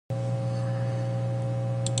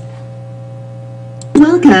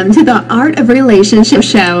Welcome to the Art of Relationship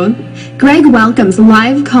show. Greg welcomes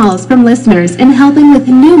live calls from listeners in helping with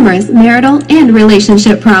numerous marital and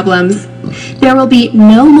relationship problems. There will be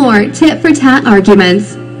no more tit-for-tat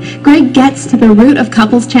arguments. Greg gets to the root of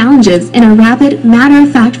couples' challenges in a rapid,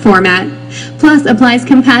 matter-of-fact format, plus applies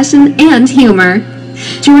compassion and humor.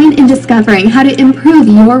 Join in discovering how to improve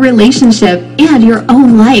your relationship and your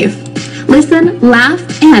own life. Listen,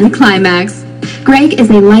 laugh, and climax. Greg is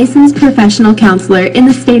a licensed professional counselor in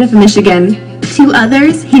the state of Michigan. To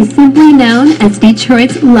others, he's simply known as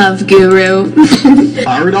Detroit's love guru.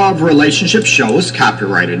 Art of Relationship show is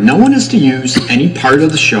copyrighted. No one is to use any part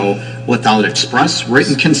of the show without express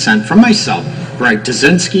written consent from myself, Greg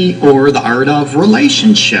Dudzinski, or the Art of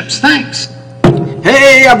Relationships. Thanks.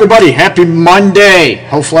 Hey everybody, happy Monday.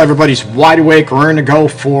 Hopefully everybody's wide awake, raring to go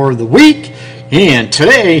for the week. And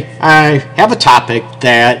today I have a topic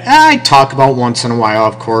that I talk about once in a while,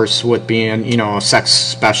 of course, with being, a sex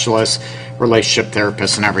specialist, relationship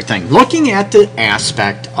therapist, and everything. Looking at the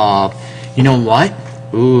aspect of,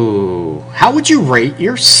 how would you rate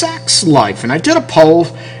your sex life? And I did a poll.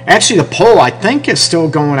 Actually, the poll, I think, is still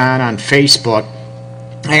going on Facebook.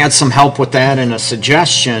 I had some help with that and a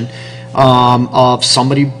suggestion of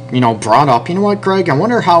somebody, brought up, Greg, I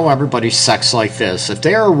wonder how everybody's sex life is. If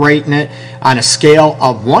they are rating it on a scale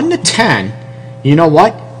of 1 to 10,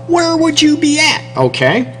 where would you be at?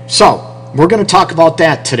 Okay, so we're going to talk about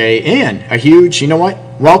that today. And a huge,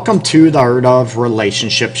 welcome to the Art of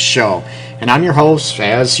Relationship show. And I'm your host,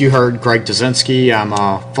 as you heard, Greg Dudzinski. I'm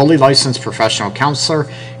a fully licensed professional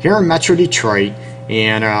counselor here in Metro Detroit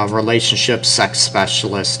and a relationship sex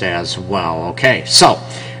specialist as well. Okay, so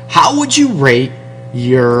how would you rate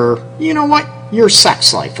your, your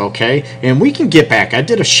sex life, okay? And we can get back. I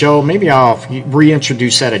did a show, maybe I'll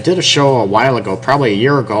reintroduce that. I did a show a while ago, probably a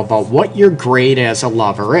year ago, about what your grade as a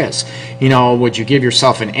lover is. Would you give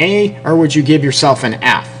yourself an A or would you give yourself an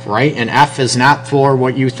F, right? An F is not for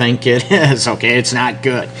what you think it is, okay? It's not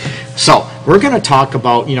good. So we're going to talk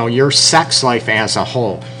about, your sex life as a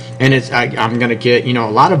whole. And I'm going to get, a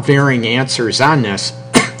lot of varying answers on this.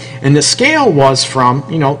 And the scale was from,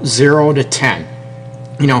 0 to 10.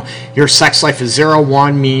 Your sex life is 0,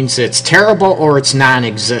 1 means it's terrible or it's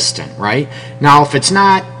non-existent, right? Now, if it's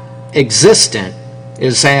not existent,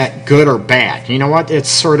 is that good or bad? You know what? It's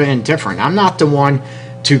sort of indifferent. I'm not the one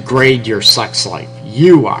to grade your sex life.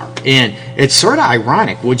 You are. And it's sort of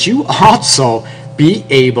ironic. Would you also be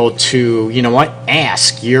able to,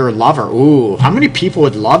 ask your lover, how many people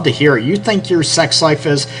would love to hear, you think your sex life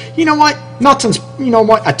is, nothing's,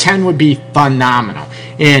 a 10 would be phenomenal.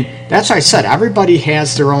 And that's why I said everybody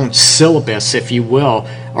has their own syllabus, if you will,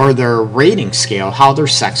 or their rating scale, how their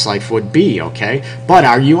sex life would be, okay? But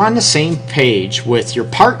are you on the same page with your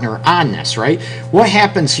partner on this, right? What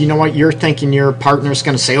happens, you're thinking your partner's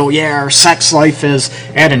going to say, our sex life is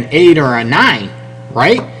at an 8 or a 9,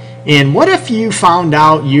 right? And what if you found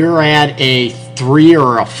out you're at a 3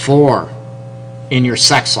 or a 4 in your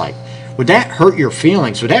sex life? Would that hurt your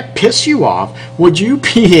feelings? Would that piss you off? Would you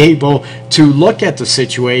be able to look at the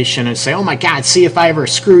situation and say, oh my God, see if I ever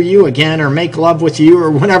screw you again or make love with you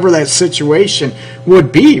or whatever that situation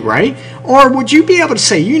would be, right? Or would you be able to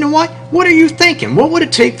say, what are you thinking? What would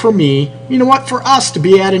it take for me, for us to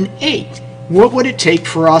be at an 8? What would it take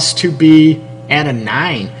for us to be at a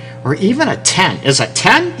 9? Or even a 10. Is a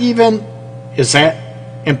 10 even, is that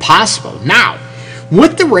impossible? Now,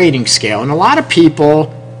 with the rating scale, and a lot of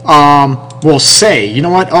people will say,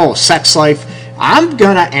 sex life, I'm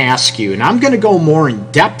going to ask you, and I'm going to go more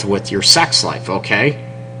in depth with your sex life, okay?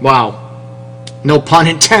 Well, no pun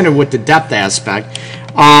intended with the depth aspect.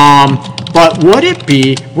 But would it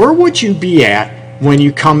be, where would you be at when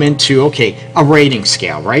you come into, a rating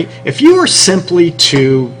scale, right? If you were simply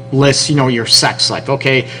to list, your sex life,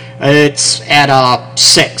 okay, it's at a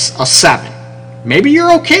 6, a 7. Maybe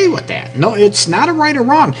you're okay with that. No, it's not a right or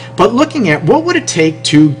wrong. But looking at what would it take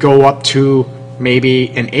to go up to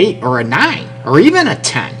maybe an 8 or a 9 or even a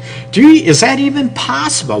 10? Is that even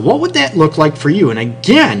possible? What would that look like for you? And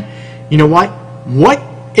again, what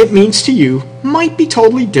it means to you might be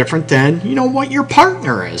totally different than, what your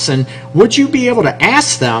partner is. And would you be able to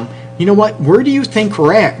ask them, where do you think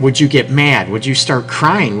we're at? Would you get mad? Would you start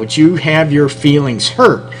crying? Would you have your feelings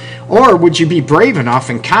hurt? Or would you be brave enough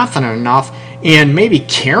and confident enough and maybe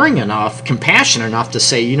caring enough, compassionate enough to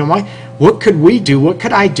say, what could we do? What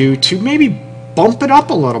could I do to maybe bump it up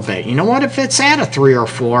a little bit? If it's at a 3 or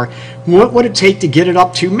 4, what would it take to get it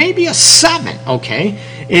up to maybe a 7, okay?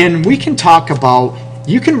 And we can talk about,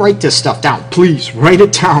 you can write this stuff down. Please write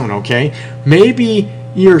it down, okay? Maybe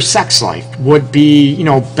your sex life would be,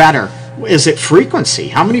 better is it frequency?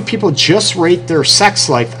 How many people just rate their sex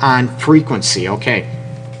life on frequency? Okay,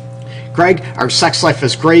 Greg, our sex life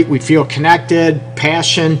is great. We feel connected,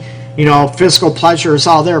 passion, physical pleasure is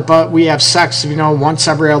all there, but we have sex, once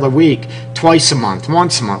every other week, twice a month,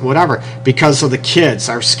 once a month, whatever, because of the kids,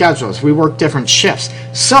 our schedules. We work different shifts.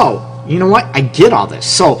 So, you know what? I get all this.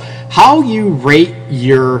 So, how you rate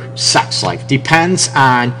your sex life depends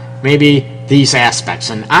on maybe these aspects.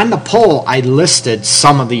 And on the poll, I listed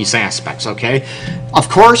some of these aspects, okay? Of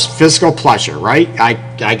course, physical pleasure, right?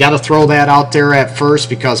 I got to throw that out there at first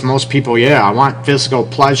because most people, I want physical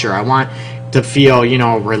pleasure. I want to feel,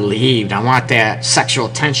 relieved. I want that sexual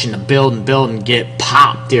tension to build and get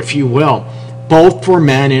popped, if you will, both for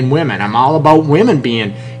men and women. I'm all about women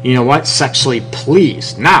being, sexually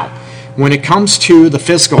pleased. Now, when it comes to the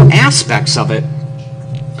physical aspects of it,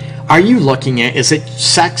 are you looking at, is it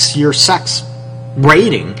your sex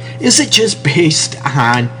rating? Is it just based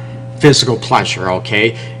on physical pleasure,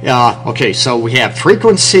 okay? So we have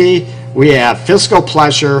frequency, we have physical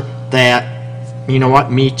pleasure that,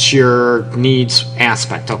 meets your needs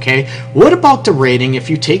aspect, okay? What about the rating, if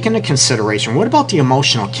you take into consideration, what about the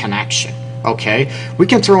emotional connection? Okay, we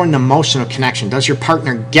can throw in emotional connection. Does your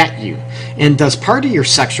partner get you? And does part of your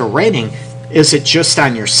sexual rating, is it just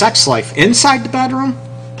on your sex life inside the bedroom?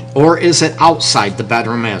 Or is it outside the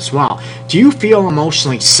bedroom as well? Do you feel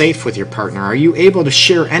emotionally safe with your partner? Are you able to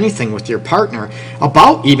share anything with your partner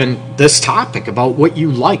about even this topic, about what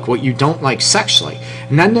you like, what you don't like sexually?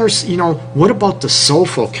 And then there's, what about the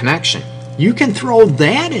soulful connection? You can throw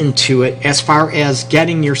that into it as far as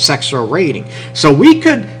getting your sexual rating. So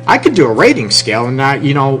I could do a rating scale and not,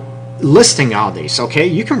 listing all these, okay?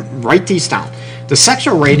 You can write these down. The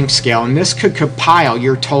sexual rating scale, and this could compile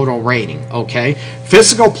your total rating, okay?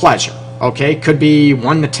 Physical pleasure, okay, could be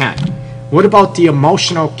 1 to 10. What about the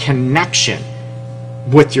emotional connection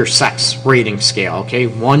with your sex rating scale, okay?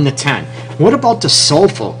 1 to 10. What about the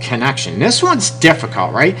soulful connection? This one's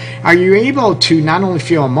difficult, right? Are you able to not only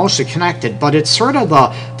feel emotionally connected, but it's sort of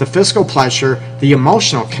the physical pleasure, the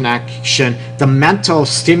emotional connection, the mental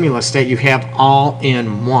stimulus that you have all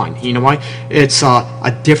in one. You know what? It's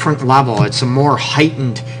a different level. It's a more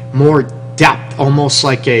heightened, more depth, almost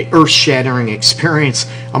like a earth-shattering experience,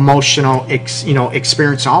 emotional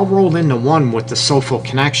experience all rolled into one with the soulful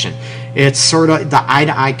connection. It's sort of the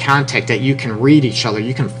eye-to-eye contact that you can read each other,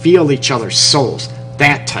 you can feel each other's souls,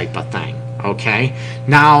 that type of thing, okay?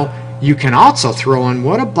 Now, you can also throw in,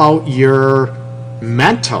 what about your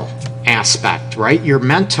mental aspect, right? Your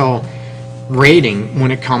mental rating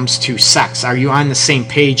when it comes to sex. Are you on the same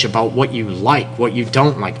page about what you like, what you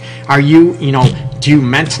don't like? Are you, do you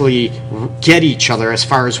mentally get each other as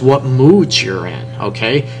far as what moods you're in,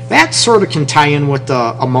 okay? That sort of can tie in with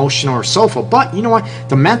the emotional or soulful, but you know what?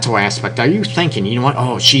 The mental aspect, are you thinking,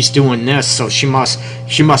 oh, she's doing this, so she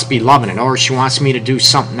must be loving it, or she wants me to do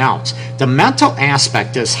something else. The mental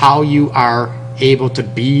aspect is how you are able to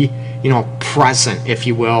be present, if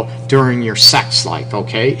you will, during your sex life,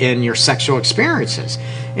 okay, in your sexual experiences.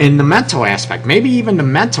 In the mental aspect, maybe even the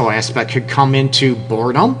mental aspect could come into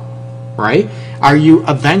boredom, right? Are you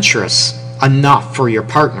adventurous enough for your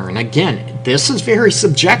partner? And again, this is very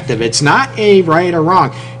subjective. It's not a right or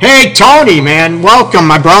wrong. Hey, Tony, man, welcome,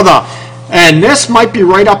 my brother. And this might be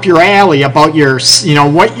right up your alley about your,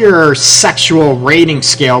 what your sexual rating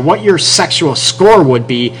scale, what your sexual score would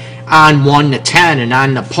be on 1 to 10 and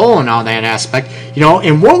on the poll and all that aspect,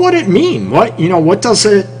 and what would it mean? What does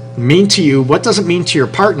it mean to you? What does it mean to your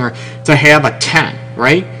partner to have a 10,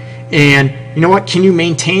 right? And you know what? Can you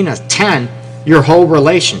maintain a 10 your whole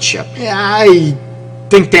relationship? I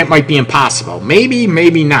think that might be impossible.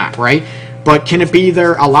 Maybe not, right? But can it be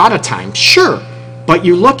there a lot of times? Sure. But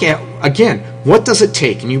you look at, again, what does it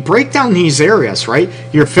take? And you break down these areas, right?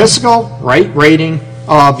 Your physical, right, rating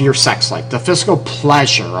of your sex life, the physical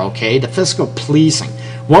pleasure, okay, the physical pleasing.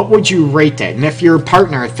 What would you rate that? And if your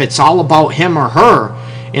partner, if it's all about him or her,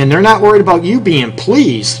 and they're not worried about you being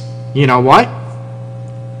pleased, you know what?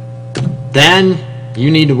 Then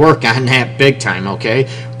you need to work on that big time, okay?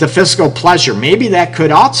 The physical pleasure, maybe that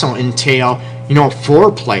could also entail,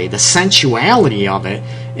 foreplay, the sensuality of it.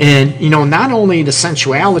 And, not only the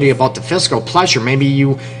sensuality about the physical pleasure, maybe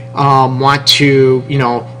you want to,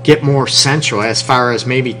 get more sensual as far as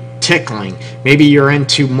maybe tickling. Maybe you're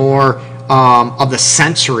into more of the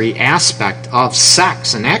sensory aspect of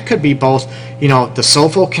sex. And that could be both, the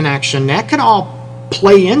soulful connection. That could all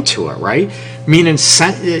play into it, right? Meaning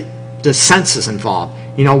the senses involved.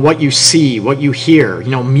 What you see, what you hear,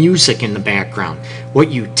 music in the background, what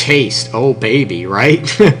you taste. Oh, baby, right?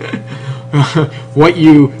 what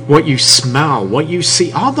you smell, what you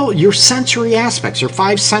see, although your sensory aspects, your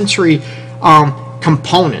 5 sensory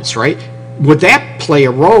components, right? Would that play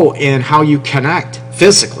a role in how you connect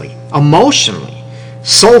physically, emotionally,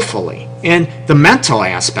 soulfully, and the mental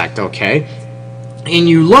aspect, okay? And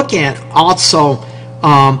you look at also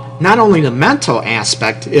not only the mental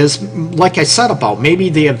aspect is, like I said, about maybe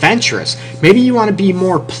the adventurous. Maybe you want to be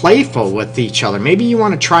more playful with each other. Maybe you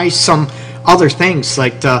want to try some other things,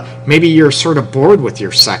 like maybe you're sort of bored with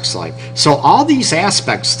your sex life. So all these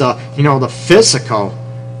aspects, the physical,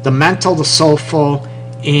 the mental, the soulful,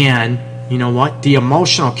 and the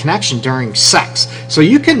emotional connection during sex. So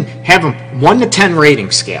you can have a 1 to 10 rating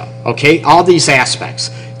scale, okay? All these aspects,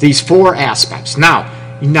 these 4 aspects.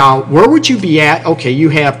 Now, where would you be at? Okay, you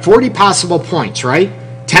have 40 possible points, right?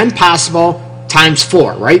 10 possible times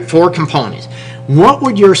 4, right? 4 components. What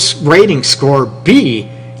would your rating score be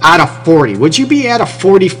out of 40? Would you be at a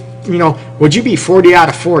 40, would you be 40 out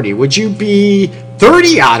of 40? Would you be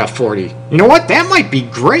 30 out of 40? You know what? That might be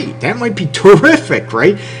great. That might be terrific,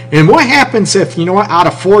 right? And what happens if, out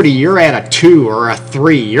of 40, you're at a 2 or a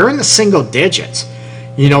 3? You're in the single digits.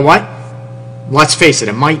 You know what? Let's face it,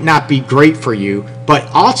 it might not be great for you, but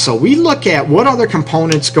also we look at what other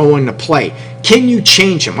components go into play. Can you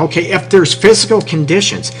change them? Okay, if there's physical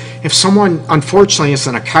conditions, if someone unfortunately is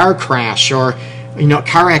in a car crash or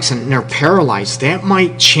car accident and they're paralyzed, that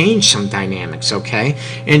might change some dynamics, okay?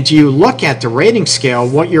 And do you look at the rating scale,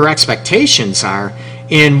 what your expectations are,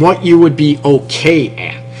 and what you would be okay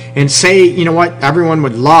at? And say, everyone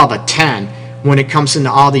would love a 10 when it comes into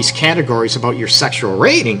all these categories about your sexual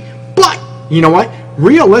rating, but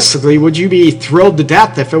realistically, would you be thrilled to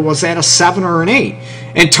death if it was at a 7 or an 8?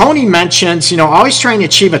 And Tony mentions, always trying to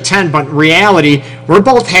achieve a 10, but in reality, we're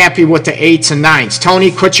both happy with the 8s and 9s.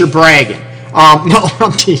 Tony, quit your bragging. No,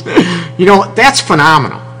 I'm teasing. That's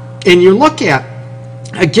phenomenal. And you look at,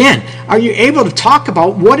 again, are you able to talk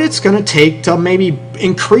about what it's going to take to maybe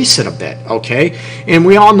increase it a bit, okay? And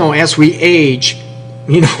we all know as we age,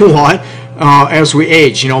 as we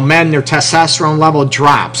age, men, their testosterone level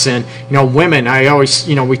drops. And, women, I always,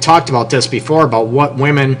 we talked about this before about what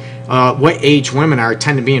women, what age women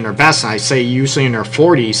tend to be in their best. And I say usually in their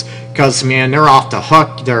 40s because, man, they're off the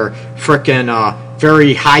hook. They're freaking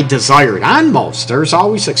very high desired. On most, there's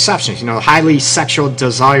always exceptions, highly sexual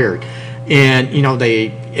desired. And,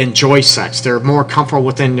 they enjoy sex. They're more comfortable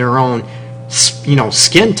within their own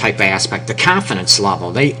skin type aspect, the confidence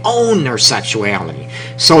level. They own their sexuality.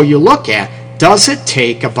 So you look at, does it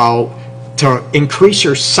take about, to increase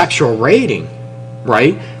your sexual rating,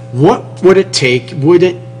 right? What would it take? Would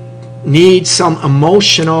it need some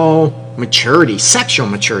emotional maturity, sexual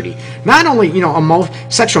maturity? Not only,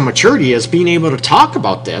 sexual maturity is being able to talk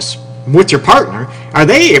about this with your partner. Are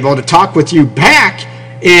they able to talk with you back?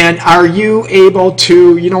 And are you able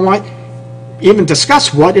to, even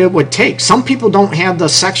discuss what it would take? Some people don't have the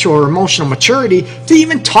sexual or emotional maturity to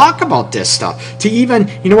even talk about this stuff. To even,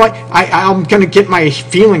 I'm going to get my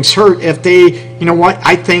feelings hurt if they,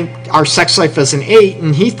 I think our sex life is an 8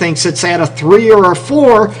 and he thinks it's at a 3 or a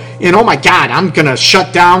 4, and oh my God, I'm going to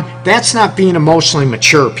shut down. That's not being emotionally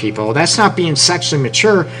mature, people. That's not being sexually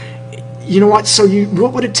mature. So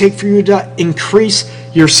what would it take for you to increase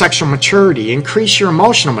your sexual maturity, increase your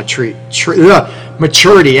emotional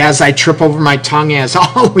maturity, as I trip over my tongue as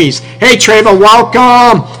always. Hey, Treva,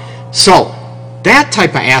 welcome. So that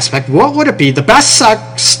type of aspect, what would it be? The best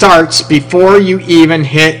sex starts before you even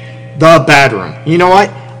hit the bedroom. You know what?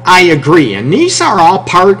 I agree. And these are all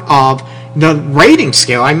part of the rating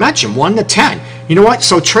scale I mentioned, 1 to 10. You know what?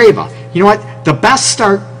 So Treva, the best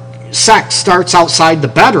sex starts outside the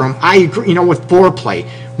bedroom. I agree, with foreplay,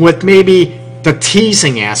 with maybe the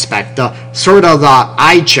teasing aspect, the sort of the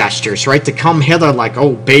eye gestures, right? To come hither like,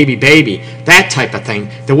 oh, baby, baby, that type of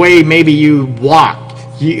thing. The way maybe you walk.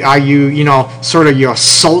 Are you sort of you're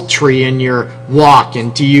sultry in your walk,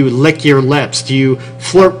 and do you lick your lips? Do you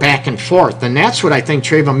flirt back and forth? And that's what I think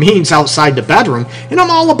Treva means outside the bedroom, and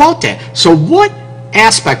I'm all about that. So what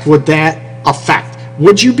aspect would that affect?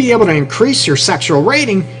 Would you be able to increase your sexual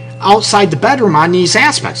rating outside the bedroom on these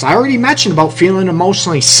aspects? I already mentioned about feeling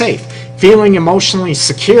emotionally safe, feeling emotionally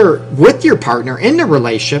secure with your partner in the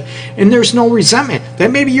relationship, and there's no resentment.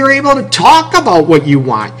 Then maybe you're able to talk about what you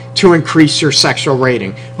want to increase your sexual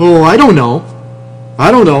rating. Oh, I don't know,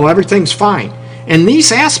 everything's fine. And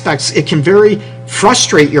these aspects, it can very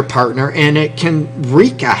frustrate your partner, and it can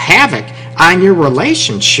wreak a havoc on your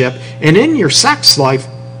relationship and in your sex life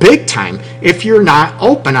big time if you're not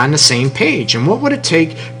open on the same page. And what would it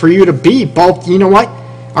take for you to be both,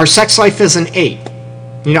 our sex life is an 8.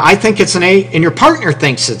 I think it's an 8, and your partner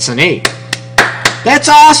thinks it's an 8. That's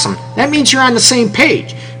awesome. That means you're on the same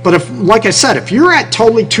page. But if, like I said, if you're at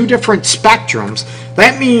totally two different spectrums,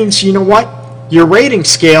 that means, you know what? Your rating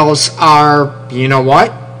scales are, you know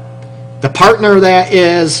what? The partner that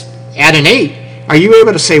is at an 8, are you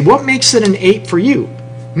able to say, what makes it an 8 for you?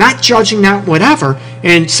 Not judging that, whatever.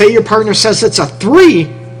 And say your partner says it's a 3,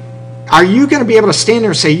 are you going to be able to stand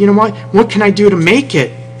there and say, you know what can I do to make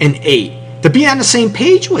it an 8? To be on the same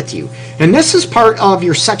page with you. And this is part of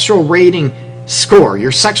your sexual rating score,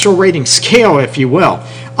 your sexual rating scale, if you will.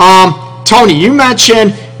 Tony, you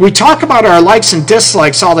mentioned, we talk about our likes and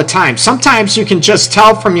dislikes all the time. Sometimes you can just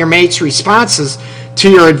tell from your mate's responses to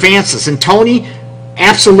your advances. And Tony,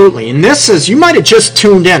 absolutely. And this is, you might have just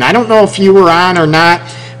tuned in. I don't know if you were on or not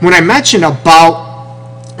when I mentioned about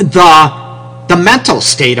the mental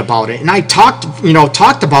state about it. And I talked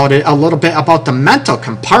about it a little bit about the mental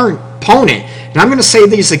component. And I'm going to say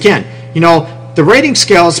these again. The rating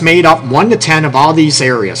scale is made up 1 to 10 of all these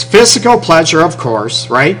areas. Physical pleasure, of course,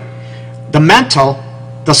 right? The mental,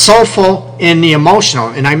 the soulful, and the emotional.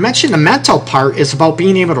 And I mentioned the mental part is about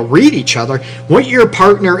being able to read each other, what your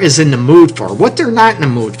partner is in the mood for, what they're not in the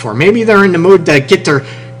mood for. Maybe they're in the mood to get their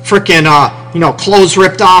freaking, clothes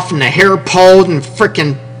ripped off and the hair pulled and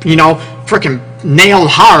freaking nailed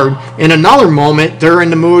hard. In another moment, they're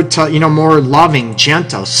in the mood to, more loving,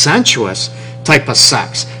 gentle, sensuous type of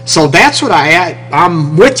sex. So that's what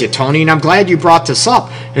I'm with you, Tony, and I'm glad you brought this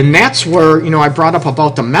up. And that's where, I brought up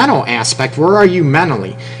about the mental aspect. Where are you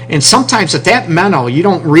mentally? And sometimes at that mental, you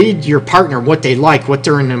don't read your partner, what they like, what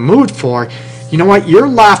they're in the mood for. You know what? You're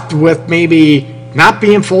left with maybe not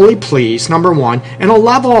being fully pleased, number one, and a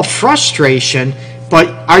level of frustration. But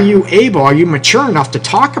are you mature enough to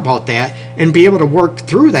talk about that and be able to work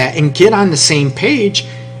through that and get on the same page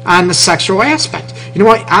on the sexual aspect? You know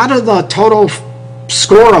what? Out of the total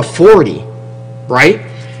score of 40, right?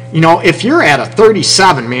 If you're at a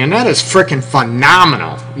 37, man, that is freaking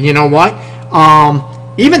phenomenal. You know what?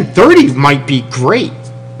 Even 30 might be great,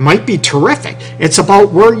 might be terrific. It's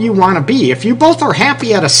about where you want to be. If you both are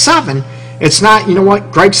happy at a 7, it's not, you know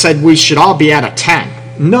what? Greg said we should all be at a 10.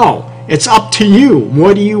 No, it's up to you.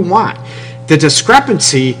 What do you want? The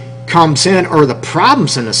discrepancy comes in, or the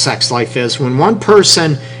problems in the sex life is when one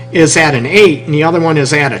person is at an 8 and the other one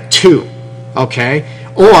is at a 2, okay?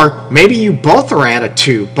 Or maybe you both are at a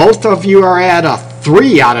 2. Both of you are at a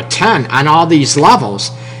 3 out of 10 on all these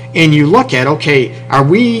levels. And you look at, okay, are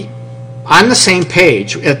we on the same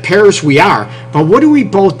page? It appears we are. But what do we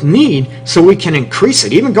both need so we can increase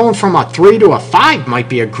it? Even going from a 3 to a 5 might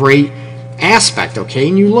be a great aspect, okay?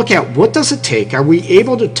 And you look at what does it take? Are we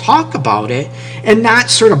able to talk about it and not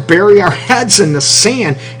sort of bury our heads in the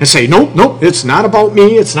sand and say, nope, it's not about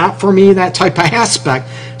me, it's not for me, that type of aspect,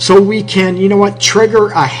 so we can, trigger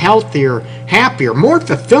a healthier, happier, more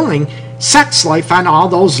fulfilling sex life on all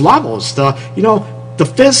those levels. The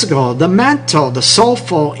physical, the mental, the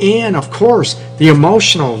soulful, and of course the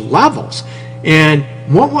emotional levels. And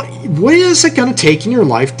what is it going to take in your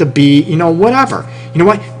life to be, whatever? You know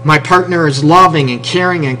what? My partner is loving and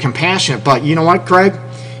caring and compassionate, but you know what, Greg?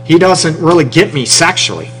 He doesn't really get me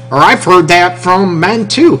sexually. Or I've heard that from men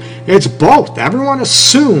too. It's both. Everyone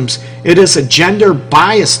assumes it is a gender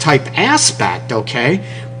bias type aspect, okay?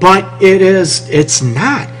 But it's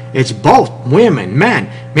not. It's both. Women, men.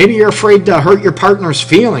 Maybe you're afraid to hurt your partner's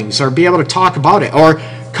feelings or be able to talk about it or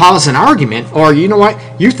cause an argument, or you know what,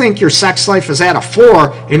 you think your sex life is at a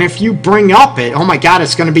 4, and if you bring up it, oh my god,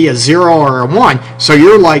 it's going to be a 0 or a 1, so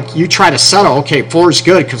you try to settle, okay, 4 is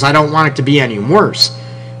good because I don't want it to be any worse.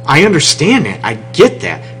 I understand that, I get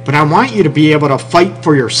that, but I want you to be able to fight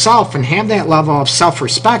for yourself and have that level of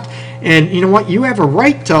self-respect, and you know what, you have a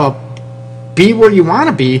right to be where you want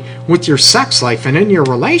to be with your sex life and in your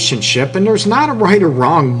relationship, and there's not a right or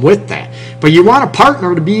wrong with that, but you want a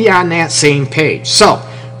partner to be on that same page. So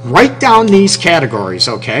write down these categories,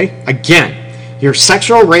 okay? Again, your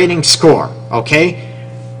sexual rating score, okay?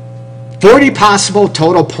 40 possible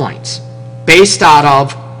total points based out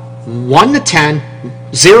of 1 to 10,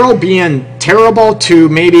 0 being terrible to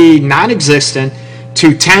maybe non-existent,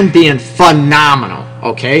 to 10 being phenomenal,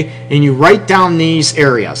 okay? And you write down these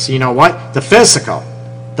areas. You know what? The physical,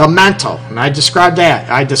 the mental, and I described that.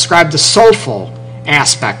 I described the soulful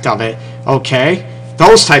aspect of it, okay?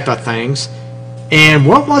 Those type of things. And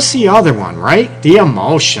what was the other one, right? The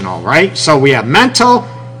emotional, right? So we have mental,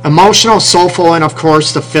 emotional, soulful, and of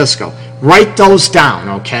course the physical. Write those down,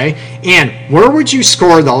 okay? And where would you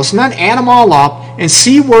score those? And then add them all up and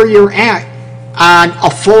see where you're at on a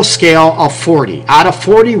full scale of 40. Out of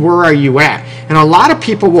 40, where are you at? And a lot of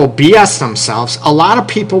people will BS themselves. A lot of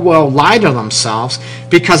people will lie to themselves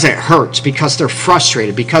because it hurts, because they're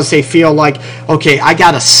frustrated, because they feel like, okay, I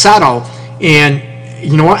got to settle, and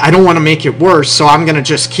you know what, I don't want to make it worse, so I'm going to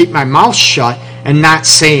just keep my mouth shut and not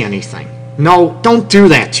say anything. No, don't do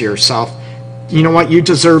that to yourself. You know what, you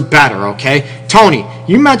deserve better, okay? Tony,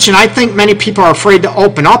 you mentioned, I think many people are afraid to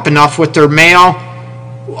open up enough with their mate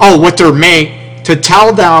to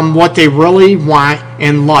tell them what they really want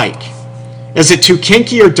and like. Is it too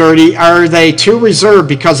kinky or dirty? Are they too reserved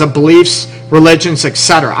because of beliefs, religions,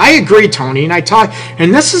 etc.? I agree, Tony,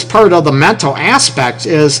 and this is part of the mental aspect,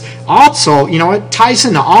 is also, you know, it ties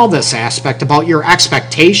into all this aspect about your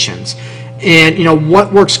expectations and, you know,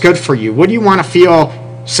 what works good for you. What do you want to feel,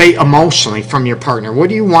 say, emotionally from your partner? What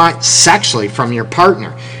do you want sexually from your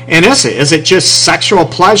partner? And is it just sexual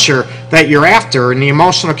pleasure that you're after, and the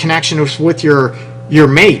emotional connection with your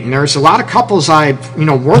mate? And there's a lot of couples I've, you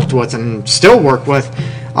know, worked with and still work with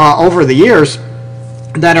over the years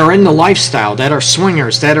that are in the lifestyle, that are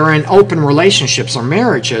swingers, that are in open relationships or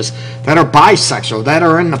marriages, that are bisexual, that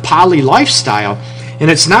are in the poly lifestyle. And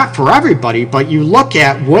it's not for everybody, but you look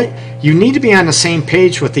at what you need to be on the same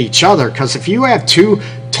page with each other, because if you have two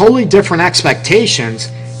totally different expectations,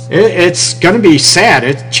 it's going to be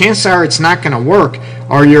sad. Chances are it's not going to work,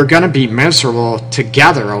 or you're going to be miserable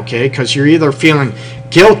together, okay? Because you're either feeling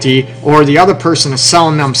guilty, or the other person is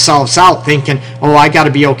selling themselves out thinking, oh, I got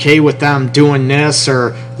to be okay with them doing this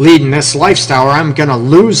or leading this lifestyle, or I'm going to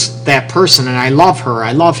lose that person, and I love her,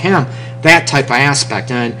 I love him. That type of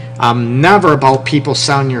aspect. And I'm never about people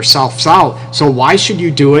selling yourselves out. So why should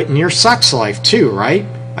you do it in your sex life too, right?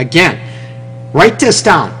 Again, write this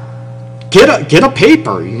down. Get a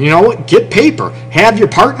paper. You know, get paper. Have your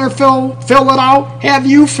partner fill it out. Have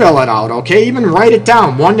you fill it out, okay? Even write it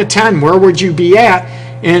down, 1 to 10. Where would you be at?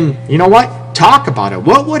 And you know what? Talk about it.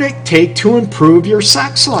 What would it take to improve your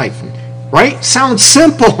sex life? Right? Sounds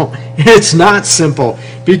simple. It's not simple,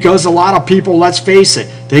 because a lot of people, let's face it,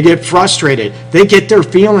 they get frustrated. They get their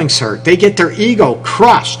feelings hurt. They get their ego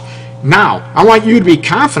crushed. Now, I want you to be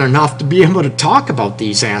confident enough to be able to talk about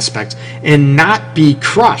these aspects and not be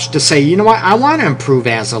crushed, to say, you know what, I want to improve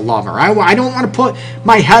as a lover. I don't want to put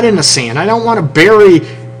my head in the sand. I don't want to bury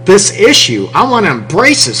this issue. I want to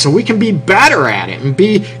embrace it so we can be better at it and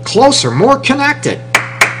be closer, more connected.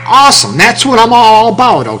 Awesome. That's what I'm all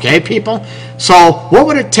about, okay, people? So what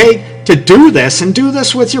would it take to do this, and do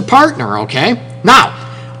this with your partner, okay? Now,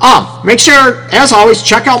 make sure, as always,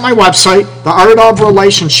 check out my website,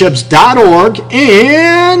 theartofrelationships.org,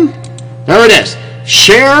 and there it is.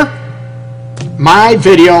 Share my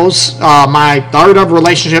videos, my Art of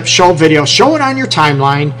Relationships show video. Show it on your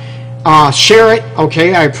timeline. Share it,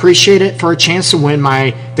 okay? I appreciate it, for a chance to win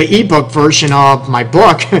the ebook version of my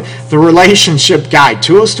book, The Relationship Guide,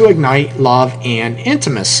 Tools to Ignite Love and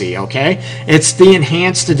Intimacy, okay? It's the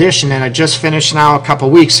enhanced edition that I just finished now a couple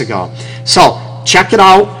weeks ago. So check it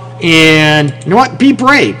out, and you know what? Be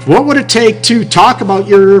brave. What would it take to talk about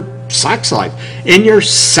your sex life and your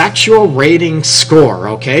sexual rating score,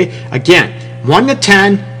 okay? Again, 1 to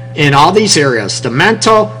 10. In all these areas, the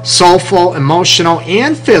mental, soulful, emotional,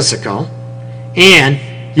 and physical, and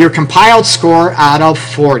your compiled score out of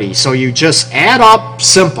 40. So you just add up,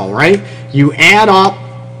 simple, right? You add up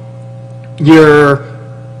your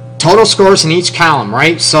total scores in each column,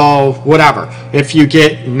 right? So whatever. If you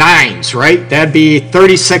get 9s, right, that'd be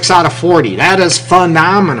 36 out of 40. That is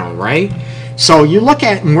phenomenal, right? So you look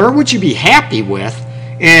at, where would you be happy with?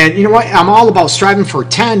 And you know what? I'm all about striving for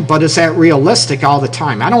 10, but is that realistic all the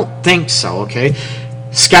time? I don't think so, okay?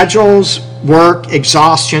 Schedules, work,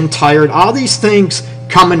 exhaustion, tired, all these things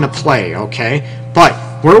come into play, okay? But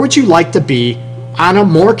where would you like to be on a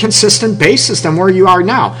more consistent basis than where you are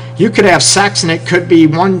now? You could have sex, and it could be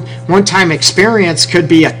one-time experience, could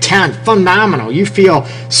be a 10, phenomenal. You feel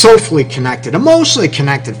soulfully connected, emotionally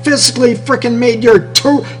connected, physically freaking made your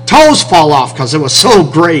toes fall off because it was so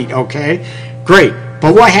great, okay? Great.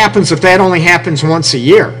 But what happens if that only happens once a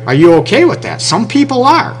year? Are you okay with that? Some people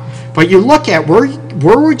are. But you look at where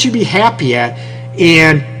would you be happy at,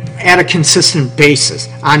 and at a consistent basis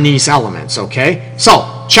on these elements, okay?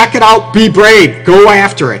 So check it out. Be brave. Go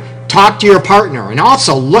after it. Talk to your partner. And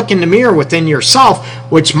also look in the mirror within yourself,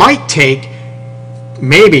 which might take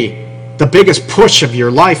maybe the biggest push of your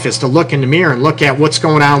life, is to look in the mirror and look at what's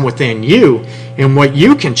going on within you and what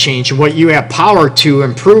you can change and what you have power to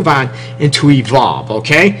improve on and to evolve,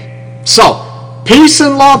 okay? So, peace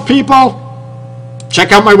and love, people.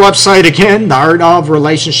 Check out my website again,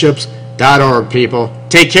 theartofrelationships.org, people.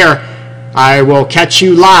 Take care. I will catch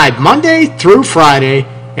you live Monday through Friday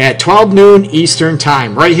at 12 noon Eastern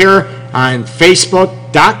Time, right here on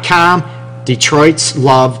Facebook.com Detroit's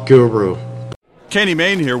Love Guru. Kenny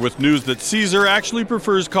Mayne here with news that Caesar actually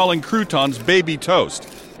prefers calling croutons baby toast.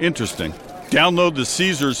 Interesting. Download the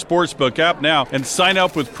Caesars Sportsbook app now and sign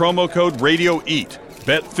up with promo code RadioEat.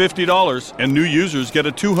 Bet $50 and new users get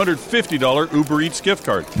a $250 Uber Eats gift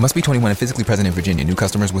card. Must be 21 and physically present in Virginia. New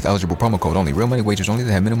customers with eligible promo code only. Real money wagers only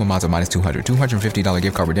that have minimum odds of -200. $250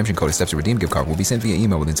 gift card redemption code. Steps to redeem gift card will be sent via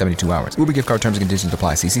email within 72 hours. Uber gift card terms and conditions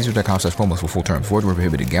apply. See Caesars.com/promos for full terms. Void where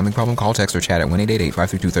prohibited. Gambling problem? Call, text, or chat at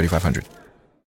 1-888-532-3500.